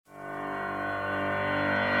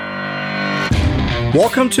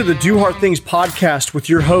Welcome to the Do Hard Things podcast with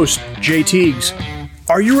your host, Jay Teagues.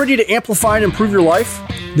 Are you ready to amplify and improve your life?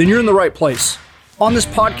 Then you're in the right place. On this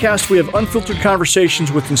podcast, we have unfiltered conversations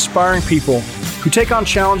with inspiring people who take on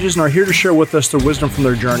challenges and are here to share with us their wisdom from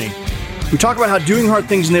their journey. We talk about how doing hard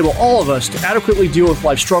things enable all of us to adequately deal with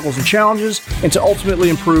life's struggles and challenges and to ultimately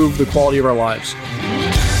improve the quality of our lives.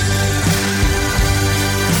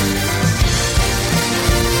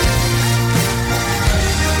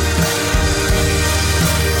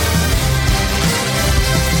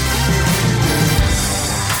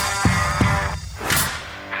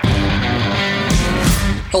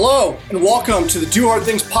 Hello, and welcome to the Do Hard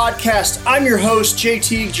Things podcast. I'm your host, Jay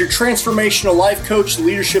Teagues, your transformational life coach and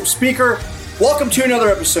leadership speaker. Welcome to another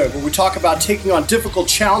episode where we talk about taking on difficult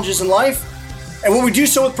challenges in life. And when we do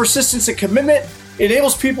so with persistence and commitment, it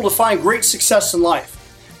enables people to find great success in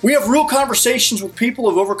life. We have real conversations with people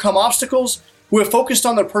who have overcome obstacles, who have focused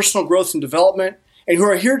on their personal growth and development, and who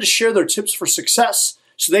are here to share their tips for success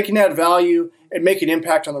so they can add value and make an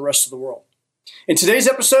impact on the rest of the world. In today's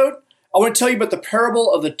episode, I want to tell you about the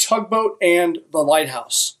parable of the tugboat and the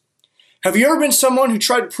lighthouse. Have you ever been someone who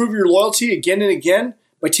tried to prove your loyalty again and again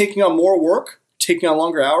by taking on more work, taking on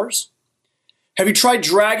longer hours? Have you tried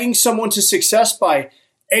dragging someone to success by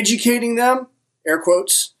educating them, air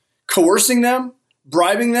quotes, coercing them,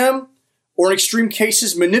 bribing them, or in extreme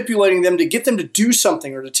cases, manipulating them to get them to do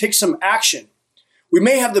something or to take some action? We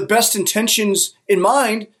may have the best intentions in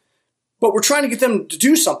mind, but we're trying to get them to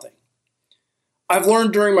do something. I've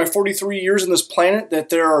learned during my 43 years on this planet that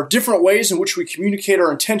there are different ways in which we communicate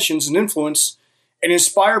our intentions and influence and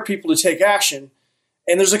inspire people to take action.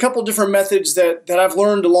 And there's a couple different methods that I've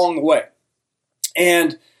learned along the way.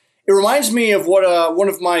 And it reminds me of what one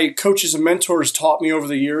of my coaches and mentors taught me over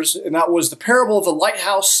the years, and that was the parable of the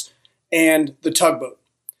lighthouse and the tugboat.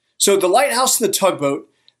 So the lighthouse and the tugboat,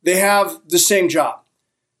 they have the same job,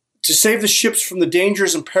 to save the ships from the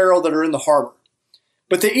dangers and peril that are in the harbor.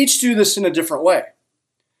 But they each do this in a different way.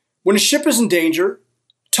 When a ship is in danger,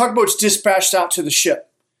 tugboat's dispatched out to the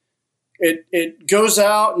ship. It goes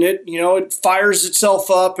out and it fires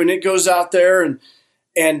itself up and it goes out there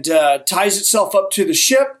and ties itself up to the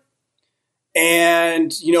ship,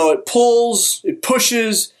 and it pulls, it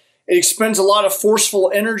pushes, it expends a lot of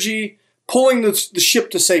forceful energy pulling the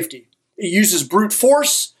ship to safety. It uses brute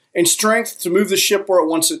force and strength to move the ship where it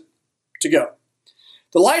wants it to go.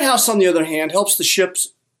 The lighthouse, on the other hand, helps the ships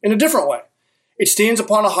in a different way. It stands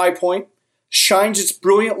upon a high point, shines its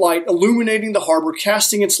brilliant light, illuminating the harbor,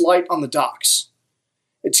 casting its light on the docks.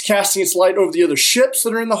 It's casting its light over the other ships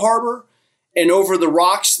that are in the harbor and over the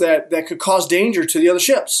rocks that could cause danger to the other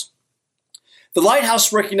ships. The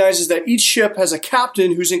lighthouse recognizes that each ship has a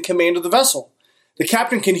captain who's in command of the vessel. The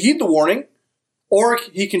captain can heed the warning, or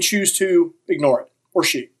he can choose to ignore it, or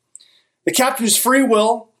she. The captain has free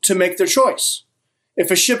will to make their choice. If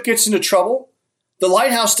a ship gets into trouble, the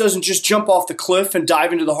lighthouse doesn't just jump off the cliff and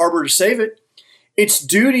dive into the harbor to save it. Its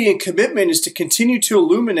duty and commitment is to continue to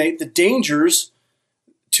illuminate the dangers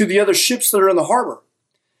to the other ships that are in the harbor.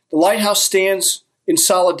 The lighthouse stands in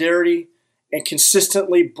solidarity and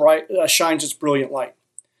consistently shines its brilliant light.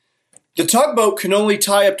 The tugboat can only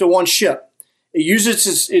tie up to one ship. It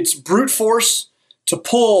uses its brute force to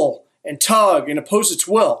pull and tug and oppose its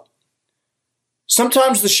will.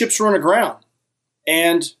 Sometimes the ships run aground.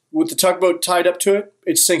 And with the tugboat tied up to it,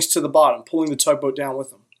 it sinks to the bottom, pulling the tugboat down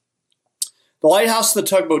with them. The lighthouse and the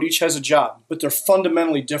tugboat each has a job, but they're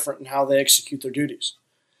fundamentally different in how they execute their duties.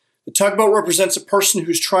 The tugboat represents a person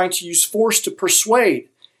who's trying to use force to persuade,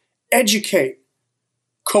 educate,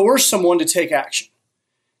 coerce someone to take action.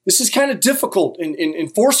 This is kind of difficult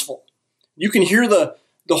and forceful. You can hear the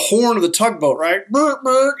horn of the tugboat, right? Burr,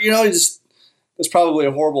 burr, that's probably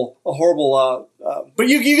a horrible, but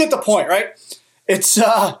you get the point, right? It's,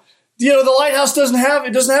 the lighthouse doesn't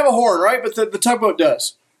have a horn, right? But the tugboat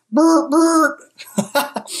does. Brr, brr.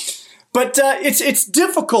 But it's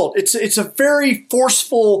difficult. It's a very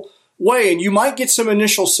forceful way, and you might get some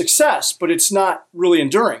initial success, but it's not really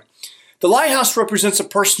enduring. The lighthouse represents a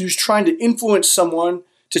person who's trying to influence someone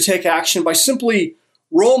to take action by simply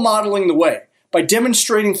role modeling the way. By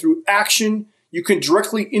demonstrating through action, you can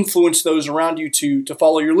directly influence those around you to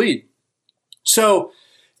follow your lead. So,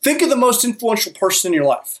 think of the most influential person in your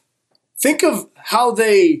life. Think of how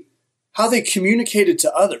they communicated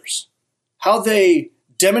to others, how they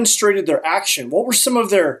demonstrated their action. What were some of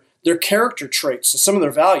their character traits and some of their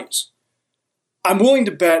values? I'm willing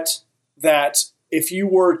to bet that if you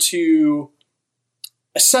were to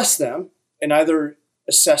assess them and either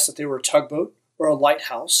assess that they were a tugboat or a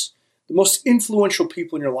lighthouse, the most influential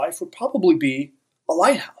people in your life would probably be a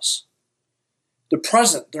lighthouse. They're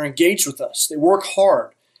present. They're engaged with us. They work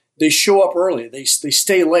hard. They show up early. They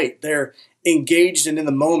stay late. They're engaged and in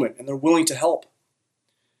the moment, and they're willing to help.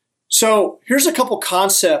 So here's a couple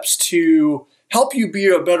concepts to help you be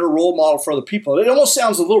a better role model for other people. It almost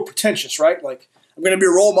sounds a little pretentious, right? Like, I'm going to be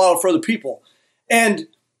a role model for other people. And,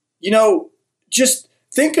 just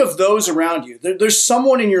think of those around you. There's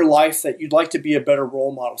someone in your life that you'd like to be a better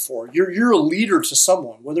role model for. You're a leader to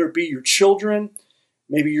someone, whether it be your children,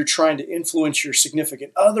 maybe you're trying to influence your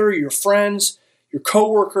significant other, your friends, your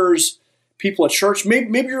coworkers, people at church.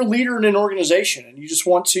 Maybe you're a leader in an organization and you just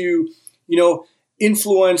want to,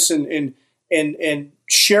 influence and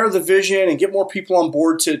share the vision and get more people on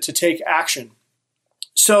board to take action.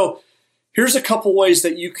 So here's a couple ways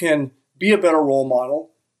that you can be a better role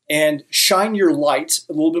model and shine your light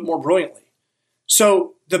a little bit more brilliantly.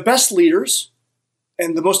 So the best leaders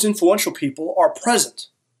and the most influential people are present.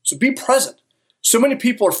 So be present. So many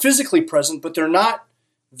people are physically present, but they're not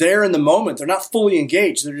there in the moment. They're not fully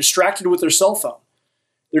engaged. They're distracted with their cell phone.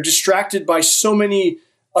 They're distracted by so many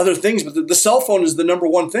other things, but the cell phone is the number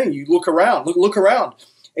one thing. You look around,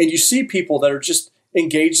 and you see people that are just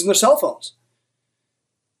engaged in their cell phones.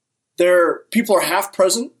 People are half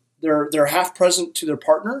present. They're half present to their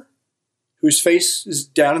partner, whose face is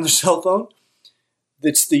down in their cell phone.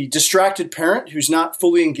 It's the distracted parent who's not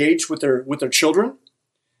fully engaged with their children.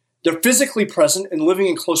 They're physically present and living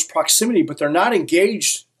in close proximity, but they're not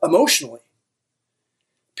engaged emotionally.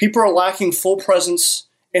 People are lacking full presence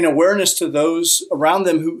and awareness to those around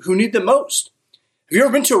them who need them most. Have you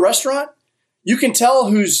ever been to a restaurant? You can tell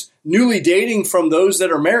who's newly dating from those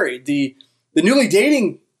that are married. The newly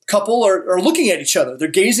dating couple are looking at each other. They're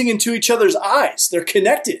gazing into each other's eyes. They're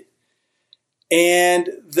connected. And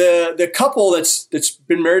the couple that's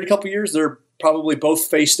been married a couple years, they're probably both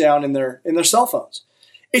face down in their cell phones.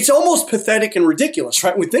 It's almost pathetic and ridiculous,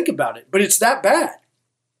 right? When we think about it, but it's that bad.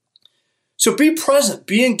 So be present,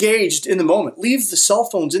 be engaged in the moment. Leave the cell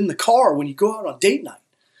phones in the car when you go out on date night.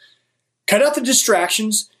 Cut out the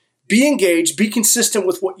distractions, be engaged, be consistent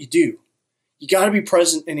with what you do. You got to be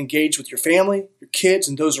present and engaged with your family, your kids,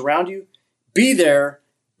 and those around you. Be there,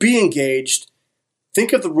 be engaged.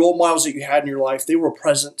 Think of the role models that you had in your life. They were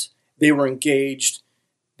present, they were engaged,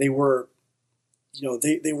 they were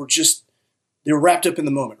wrapped up in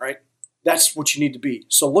the moment, right? That's what you need to be.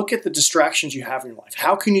 So look at the distractions you have in your life.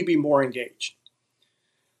 How can you be more engaged?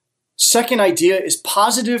 Second idea is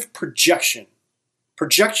positive projection.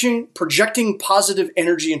 Projecting positive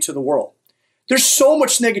energy into the world. There's so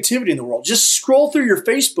much negativity in the world. Just scroll through your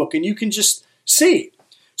Facebook and you can just see.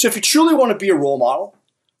 So if you truly want to be a role model,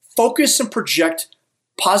 focus and project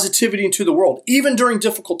positivity into the world, even during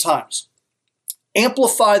difficult times.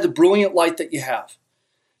 Amplify the brilliant light that you have.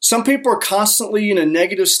 Some people are constantly in a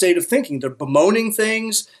negative state of thinking. They're bemoaning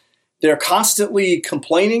things. They're constantly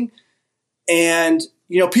complaining. And,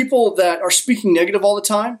 people that are speaking negative all the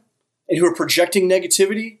time and who are projecting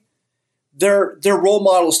negativity, they're role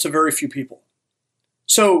models to very few people.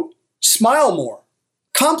 So smile more.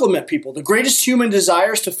 Compliment people. The greatest human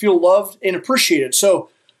desire is to feel loved and appreciated. So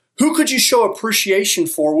who could you show appreciation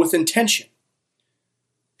for with intention?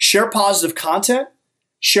 Share positive content.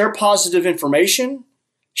 Share positive information.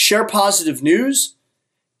 Share positive news.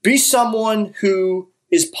 Be someone who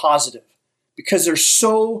is positive because there's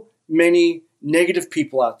so many negative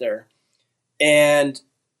people out there. And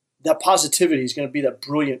that positivity is going to be that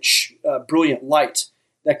brilliant light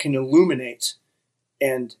that can illuminate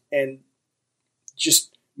and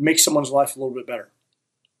just make someone's life a little bit better.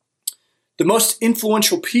 The most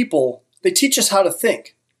influential people, they teach us how to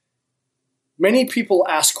think. Many people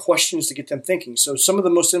ask questions to get them thinking. So some of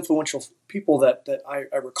the most influential people that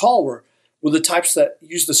I recall were the types that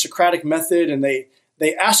use the Socratic method, and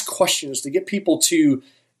they ask questions to get people to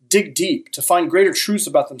dig deep, to find greater truths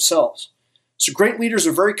about themselves. So great leaders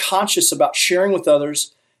are very conscious about sharing with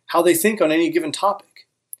others how they think on any given topic.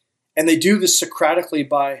 And they do this Socratically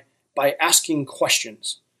by asking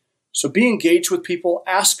questions. So be engaged with people,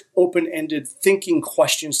 ask open-ended thinking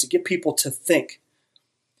questions to get people to think.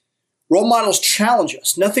 Role models challenge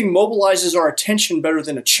us. Nothing mobilizes our attention better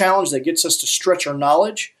than a challenge that gets us to stretch our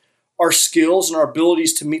knowledge, our skills, and our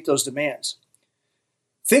abilities to meet those demands.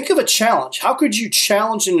 Think of a challenge. How could you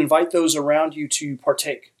challenge and invite those around you to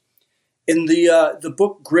partake? In the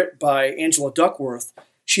book Grit by Angela Duckworth,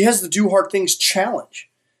 she has the Do Hard Things challenge,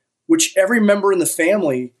 which every member in the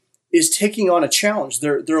family is taking on a challenge.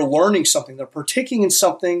 They're learning something. They're partaking in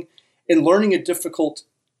something and learning a difficult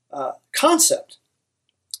concept.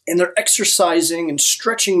 And they're exercising and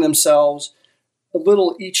stretching themselves a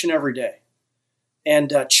little each and every day.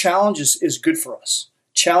 And challenge is good for us.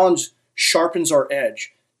 Challenge sharpens our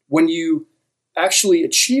edge. When you actually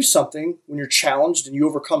achieve something, when you're challenged and you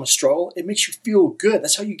overcome a struggle, it makes you feel good.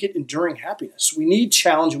 That's how you get enduring happiness. We need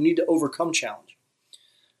challenge. We need to overcome challenge.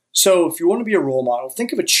 So if you want to be a role model,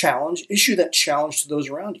 think of a challenge, issue that challenge to those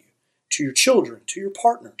around you, to your children, to your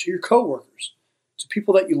partner, to your coworkers, to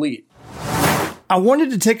people that you lead. I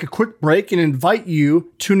wanted to take a quick break and invite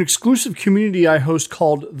you to an exclusive community I host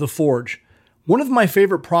called The Forge. One of my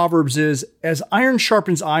favorite proverbs is, as iron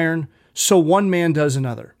sharpens iron, so one man does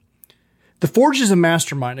another. The Forge is a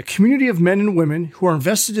mastermind, a community of men and women who are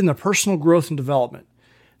invested in their personal growth and development.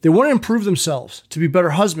 They want to improve themselves, to be better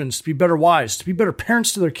husbands, to be better wives, to be better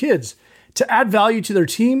parents to their kids, to add value to their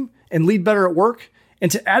team and lead better at work,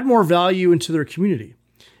 and to add more value into their community.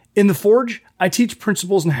 In The Forge, I teach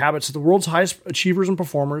principles and habits of the world's highest achievers and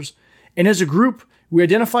performers, and as a group, we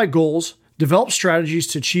identify goals, develop strategies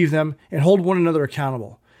to achieve them, and hold one another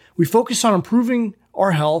accountable. We focus on improving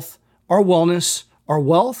our health, our wellness, our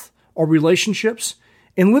wealth, our relationships,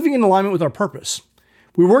 and living in alignment with our purpose.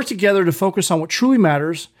 We work together to focus on what truly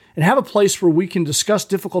matters and have a place where we can discuss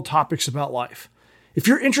difficult topics about life. If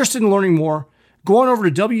you're interested in learning more, go on over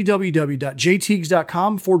to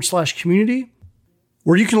www.jteagues.com/community,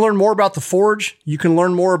 where you can learn more about The Forge. You can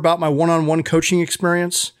learn more about my one-on-one coaching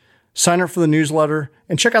experience, sign up for the newsletter,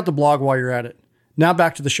 and check out the blog while you're at it. Now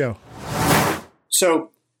back to the show. So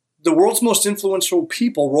the world's most influential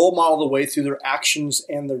people role model the way through their actions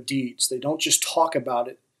and their deeds. They don't just talk about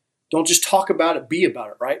it. Don't just talk about it, be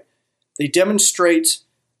about it, right? They demonstrate,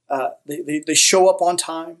 they show up on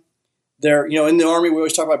time. They're, in the Army, we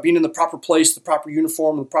always talk about being in the proper place, the proper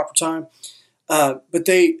uniform, the proper time. But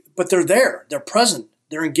they're there. They're present.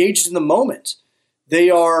 They're engaged in the moment. They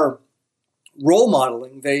are role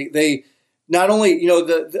modeling. They not only,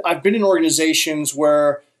 I've been in organizations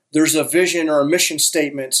where there's a vision or a mission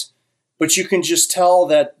statement, but you can just tell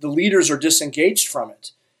that the leaders are disengaged from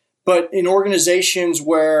it. But in organizations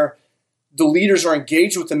where the leaders are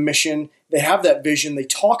engaged with the mission, they have that vision, they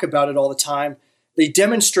talk about it all the time, they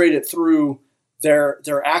demonstrate it through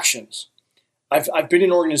their actions. I've been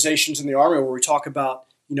in organizations in the Army where we talk about,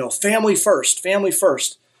 family first.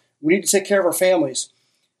 We need to take care of our families.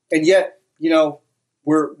 And yet,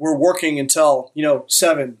 we're working until,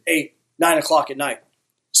 7, 8, 9 o'clock at night.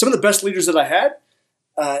 Some of the best leaders that I had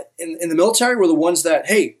in the military were the ones that,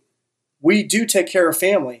 hey, we do take care of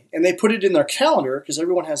family. And they put it in their calendar because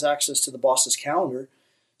everyone has access to the boss's calendar.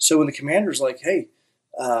 So when the commander's like, hey,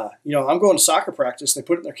 I'm going to soccer practice, they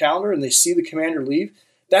put it in their calendar and they see the commander leave.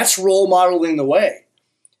 That's role modeling the way.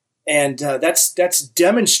 And that's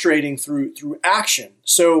demonstrating through action.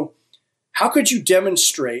 So how could you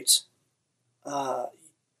demonstrate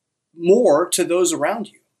more to those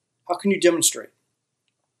around you? How can you demonstrate?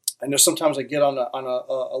 I know sometimes I get on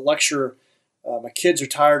a lecture. My kids are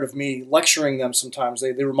tired of me lecturing them sometimes.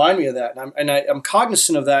 They remind me of that. And I'm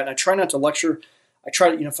cognizant of that. And I try not to lecture. I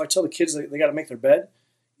try to, if I tell the kids they got to make their bed,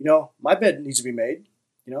 my bed needs to be made.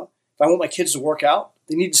 If I want my kids to work out,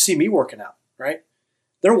 they need to see me working out, right?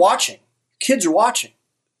 They're watching. Kids are watching.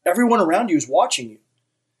 Everyone around you is watching you.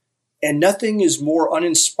 And nothing is more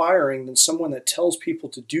uninspiring than someone that tells people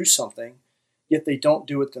to do something, yet they don't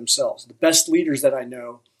do it themselves. The best leaders that I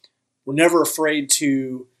know were never afraid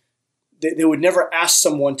to, they would never ask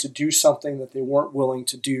someone to do something that they weren't willing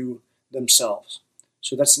to do themselves.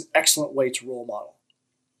 So that's an excellent way to role model.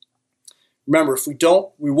 Remember,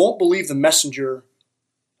 we won't believe the messenger.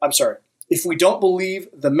 If we don't believe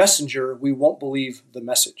the messenger, we won't believe the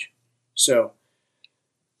message. So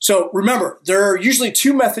remember, there are usually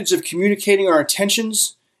two methods of communicating our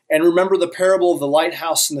intentions. And remember the parable of the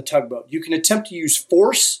lighthouse and the tugboat. You can attempt to use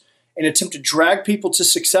force and attempt to drag people to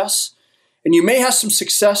success. And you may have some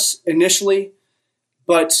success initially,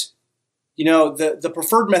 but the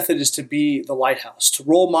preferred method is to be the lighthouse, to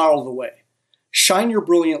role model the way. Shine your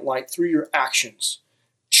brilliant light through your actions.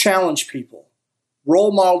 Challenge people.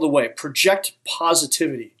 Role model the way. Project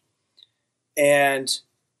positivity. And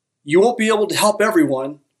you won't be able to help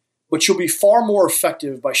everyone, but you'll be far more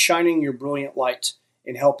effective by shining your brilliant light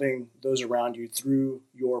and helping those around you through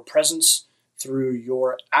your presence, through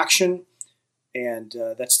your action. And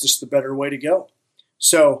that's just the better way to go.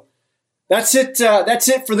 So that's it. That's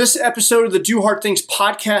it for this episode of the Do Hard Things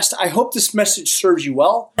podcast. I hope this message serves you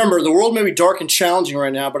well. Remember, the world may be dark and challenging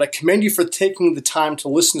right now, but I commend you for taking the time to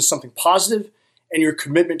listen to something positive and your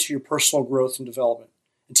commitment to your personal growth and development.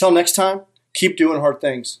 Until next time, keep doing hard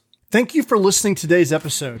things. Thank you for listening to today's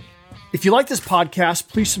episode. If you like this podcast,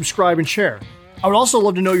 please subscribe and share. I would also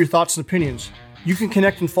love to know your thoughts and opinions. You can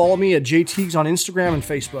connect and follow me at JTeagues on Instagram and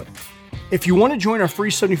Facebook. If you want to join our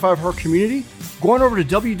free 75 Hard community, go on over to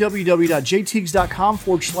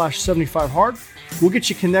www.jteagues.com/75hard We'll get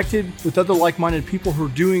you connected with other like-minded people who are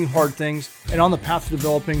doing hard things and on the path to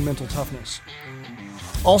developing mental toughness.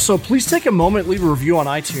 Also, please take a moment and leave a review on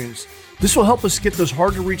iTunes. This will help us get those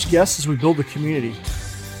hard-to-reach guests as we build the community.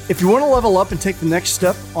 If you want to level up and take the next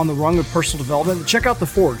step on the rung of personal development, check out The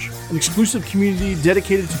Forge, an exclusive community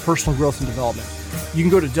dedicated to personal growth and development. You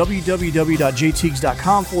can go to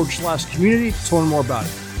www.jteagues.com/community to learn more about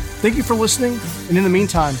it. Thank you for listening, and in the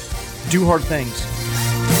meantime, do hard things.